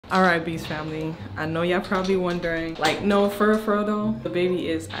All right, Beast family. I know y'all probably wondering, like, no, for real though, the baby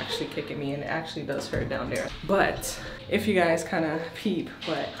is actually kicking me and it actually does hurt down there. But if you guys kind of peep,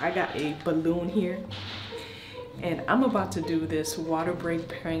 but I got a balloon here and I'm about to do this water break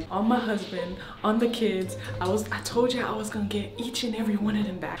prank on my husband, on the kids. I told you I was gonna get each and every one of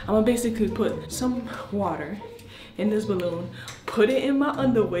them back. I'm gonna basically put some water in this balloon, put it in my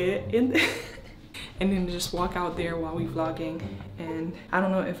underwear, and then just walk out there while we vlogging. And I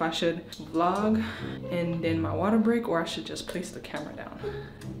don't know if I should vlog and then my water break, or I should just place the camera down.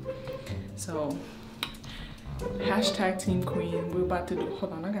 So, hashtag Team Queen. We're about to do,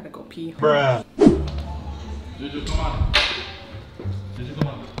 hold on, I gotta go pee. Bruh. Juju, come on. Juju, come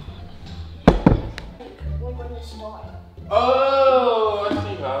on. We're going to start. Oh, I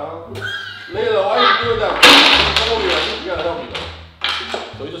see how. Layla, why are you doing that? Come over here. You gotta help me though.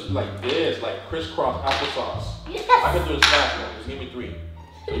 So you just like this, like crisscross applesauce. Yes. I can do this fast now. Just give me 3.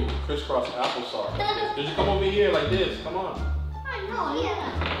 So you crisscross applesauce. Did you come over here like this? Come on. I know,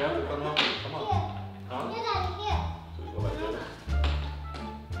 yeah. You have to come help me. Come on. Huh? So you go like this.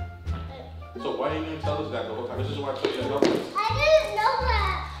 So why didn't you tell us that the whole time? This is why I told you to help us. I didn't know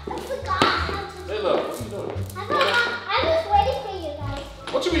that. I forgot how to do it. Layla, what are you doing? I'm just waiting for you guys.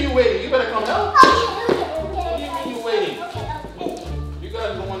 What you mean you waiting? You better come help. Okay. What do you mean you waiting? Okay. You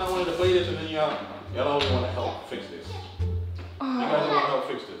guys the one that wanted to play this and then y'all don't want to help fix this. You guys don't want to help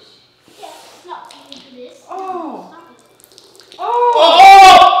fix this. Yeah, stop paying for this. Oh. Oh!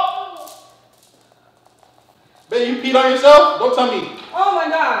 Oh. Babe, you peed on yourself? Don't tell me. Oh my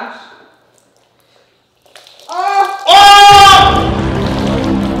gosh. Oh. Oh!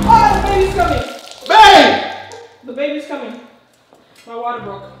 Oh, the baby's coming. Babe! The baby's coming. My water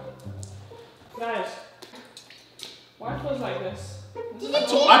broke. Guys, why it feels like this?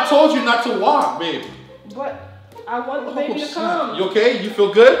 I told you not to walk, babe. But I want the baby to come. You okay? You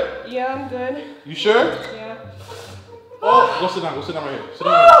feel good? Yeah, I'm good. You sure? Yeah. Oh, go sit down. Go sit down right here. Sit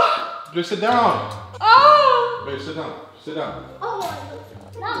down. Just sit down. Oh! Babe, sit down. Sit down. Oh,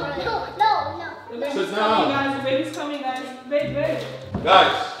 no. The baby's Sit coming, down. guys. The baby's coming, guys. Babe.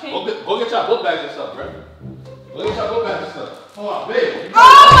 Guys, go get your book bags and stuff, right? Go get your book bags and stuff. Hold on, babe.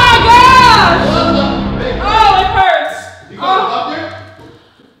 Oh my gosh! Babe. Oh, it hurts. You going up there?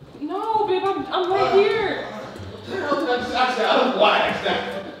 No, babe, I'm right here. I don't know why I asked that.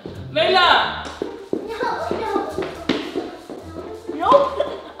 Layla. Nope.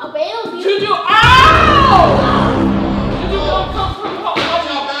 A baby. Juju. Ow! Juju, come. Get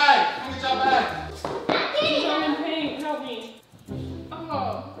your bag. Get your bag. I'm in pain. Help me. Oh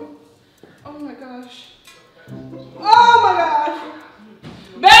my gosh. Oh my gosh.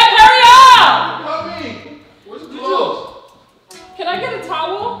 Babe, hurry up! Help me. Where's the clothes? Can I get a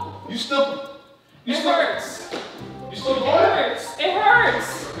towel? You still It hurts. You still It going? hurts. It hurts.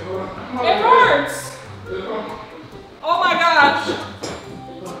 It hurts. Oh my gosh.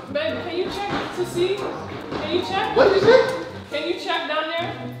 Babe, can you check to see? Can you check? What is it? Can you check down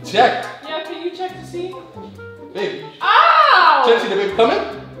there? Check. Yeah, can you check to see? Babe. Ow! Check, see the baby coming?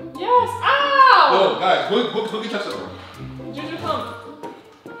 Yes, ow! Yo, guys, go get your stuff. Juju, come.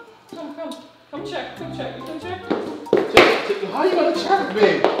 Come check. You can check? Check. How you gonna check,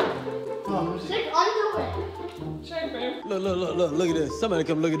 babe? Oh, let me see. Check underwear. Check, babe. Look at this. Somebody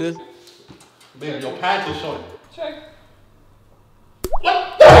come look at this. Babe, your pants is showing. Check.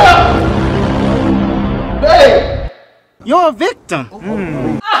 What the hell? Babe! You're a victim.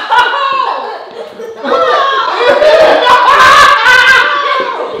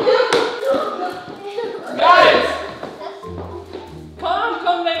 Guys!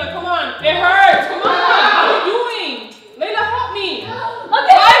 Come, Layla, come on. It hurts. Come on. How are you doing? Layla, help me. Why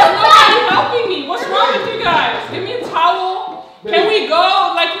is nobody helping me? What's wrong with you guys? Give me a towel. Can we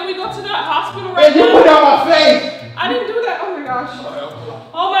go? Can we go to the hospital right Babe, you now? put it on my face! I didn't do that. Oh my gosh.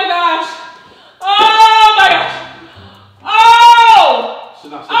 Oh my gosh. Oh my gosh. Oh!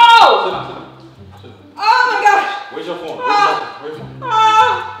 Sit down, Oh! sit down. Oh my gosh. Where's your phone? Ah!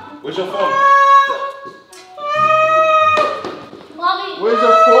 Where's your phone? Mommy. Where's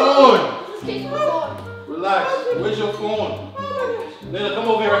your phone? Just take my phone. Relax. Where's your phone? Layla, come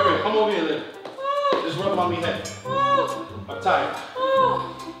over here right quick. Come over here, Layla. Just rub mommy's head. I'm tired.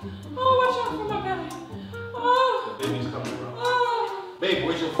 Watch out for my belly. The baby's coming, bro. Babe,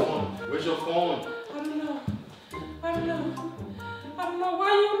 where's your phone? Where's your phone? I don't know. Why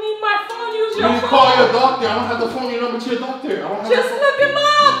you need my phone? Use your You phone. call your doctor. I don't have the phone number to your doctor. I don't have Just the phone. look him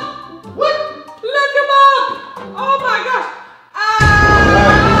up. What? Look him up. Oh my gosh.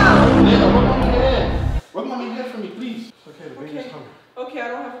 Ah! Layla, rub mommy's head. Rub mommy's head for me, please. Okay, the baby's coming. Okay, I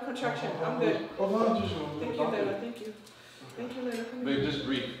don't have a contraction. I'm good. Hold on, just Thank you, Layla. Thank you. Thank you, Layla. Come here. Babe, just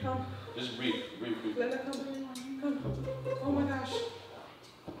breathe. Come. Just breathe. Breathe. Layla, come. Come. Oh my gosh.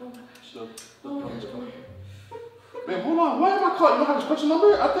 Oh my gosh. Oh my gosh. Come here. Man, hold on. Why am I calling? You don't have his question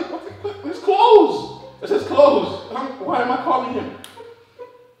number? I think it's closed. It says closed. Why am I calling him?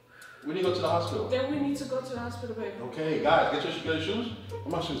 We need to go to the hospital. Then we need to go to the hospital, baby. Okay, guys, get your shoes.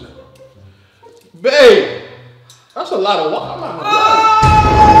 Where my shoes at? Babe, that's a lot of water. I'm not gonna lie.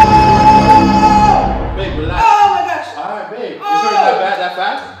 Babe, relax. Oh my gosh. All right, babe. Is it that bad, that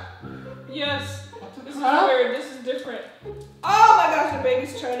fast? Yes. This is weird. This is different. Oh my gosh, the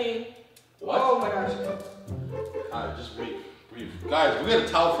baby's turning. What? Oh my gosh. All right, just breathe. Guys, we got a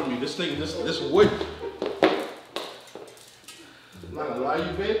towel from you. This thing, this wood. I'm not gonna lie to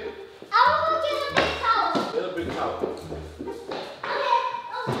you, babe. I want to get a big towel. Get a big towel. Okay,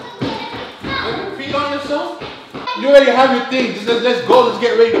 I'm gonna get a big towel. Feed on yourself. You already have your thing. Just let's go. Let's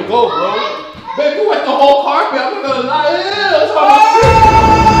get ready to go, bro. Babe, you wet the whole carpet. I'm not gonna lie. Yeah, that's how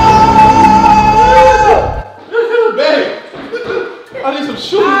babe, I need some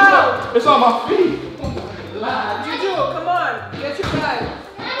shoes. Ow. It's on my feet. Juju, come on. Get your bag.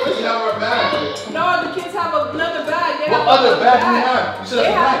 We have our bag. No, the kids have another bag. They What have other another bag do you have? You said They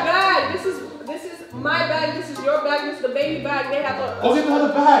that's a have a bag. bag. This is my bag. This is your bag. This is the baby bag. They have a. Go get the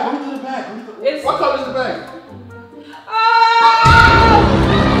other bag. Go get the other bag. It's- What color is the bag? Oh!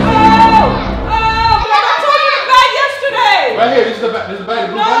 But I told you the bag yesterday. Right here. This is the bag. This is the bag.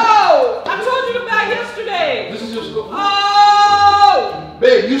 The blue bag. No, I told you the bag yesterday. This is your school. Oh!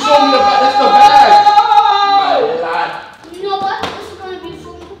 Babe, you showed me the bag. That's the bag. You know what? This is gonna be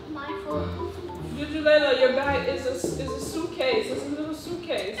from my phone. Juju Layla, your bag is a suitcase. It's a little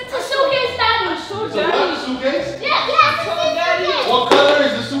suitcase. It's a suitcase, Daddy. I showed It's a what? Daddy. Suitcase? Yeah, I told Daddy. What color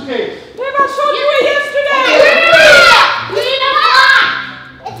is the suitcase? Babe, I showed you it yesterday.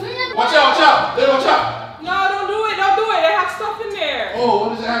 Watch out, watch out. Babe, watch out. No, don't do it. Don't do it. They have stuff in there. Oh, what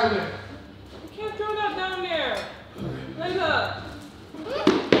does it have in there? You can't throw that down there. Layla.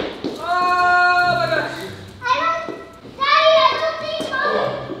 Oh my gosh.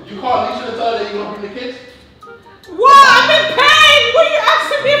 You call Alicia to tell her that you're gonna bring the kids? What? I'm in pain. What are you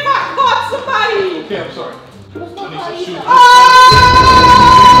asking me if I caught somebody? Okay, I'm sorry. I need some shoes. Oh!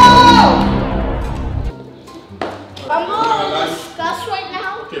 I'm gonna discuss right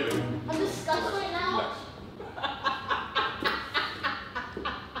now. Okay, baby. I'm discussing right now. Relax.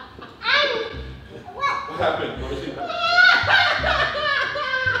 What? What happened? Let me see.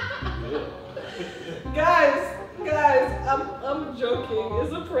 Guys, I'm joking.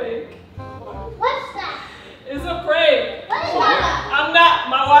 It's a prank. What's that? It's a prank. What is that? I'm not.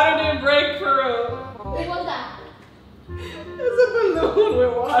 My water didn't break for real. What was that? It's a balloon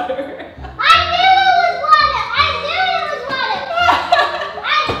with water. I knew it was water.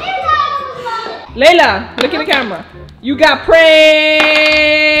 Layla, look at the camera. You got pranked.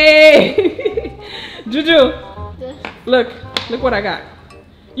 Juju, look what I got.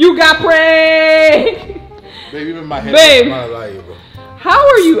 You got pranked. Babe, even my head. Babe. I'm not lying, bro. How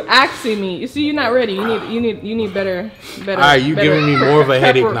are you asking me? You see, you're not ready. You need better. Alright, you giving me more of a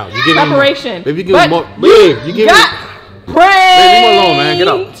headache now. You giving preparation. Me, babe, you giving me more. But you Babe, you giving me. got pranked. Babe, leave me alone, man. Get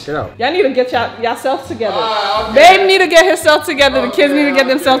out. Get out. Y'all need to get yourselves together. Okay. Babe need to get herself together. The kids need to get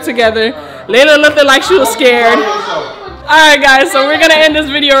themselves together. Layla looked like she was scared. Alright guys, so we're gonna end this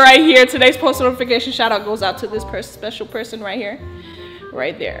video right here. Today's post notification shout out goes out to this special person right here.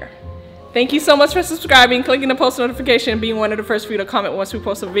 Right there. Thank you so much for subscribing, clicking the post notification, being one of the first few to comment once we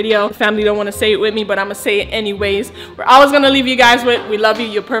post a video. Family don't want to say it with me, but I'm gonna say it anyways. We're always gonna leave you guys with, we love you,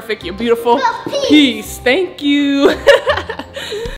 you're perfect, you're beautiful. Peace. Peace. Thank you.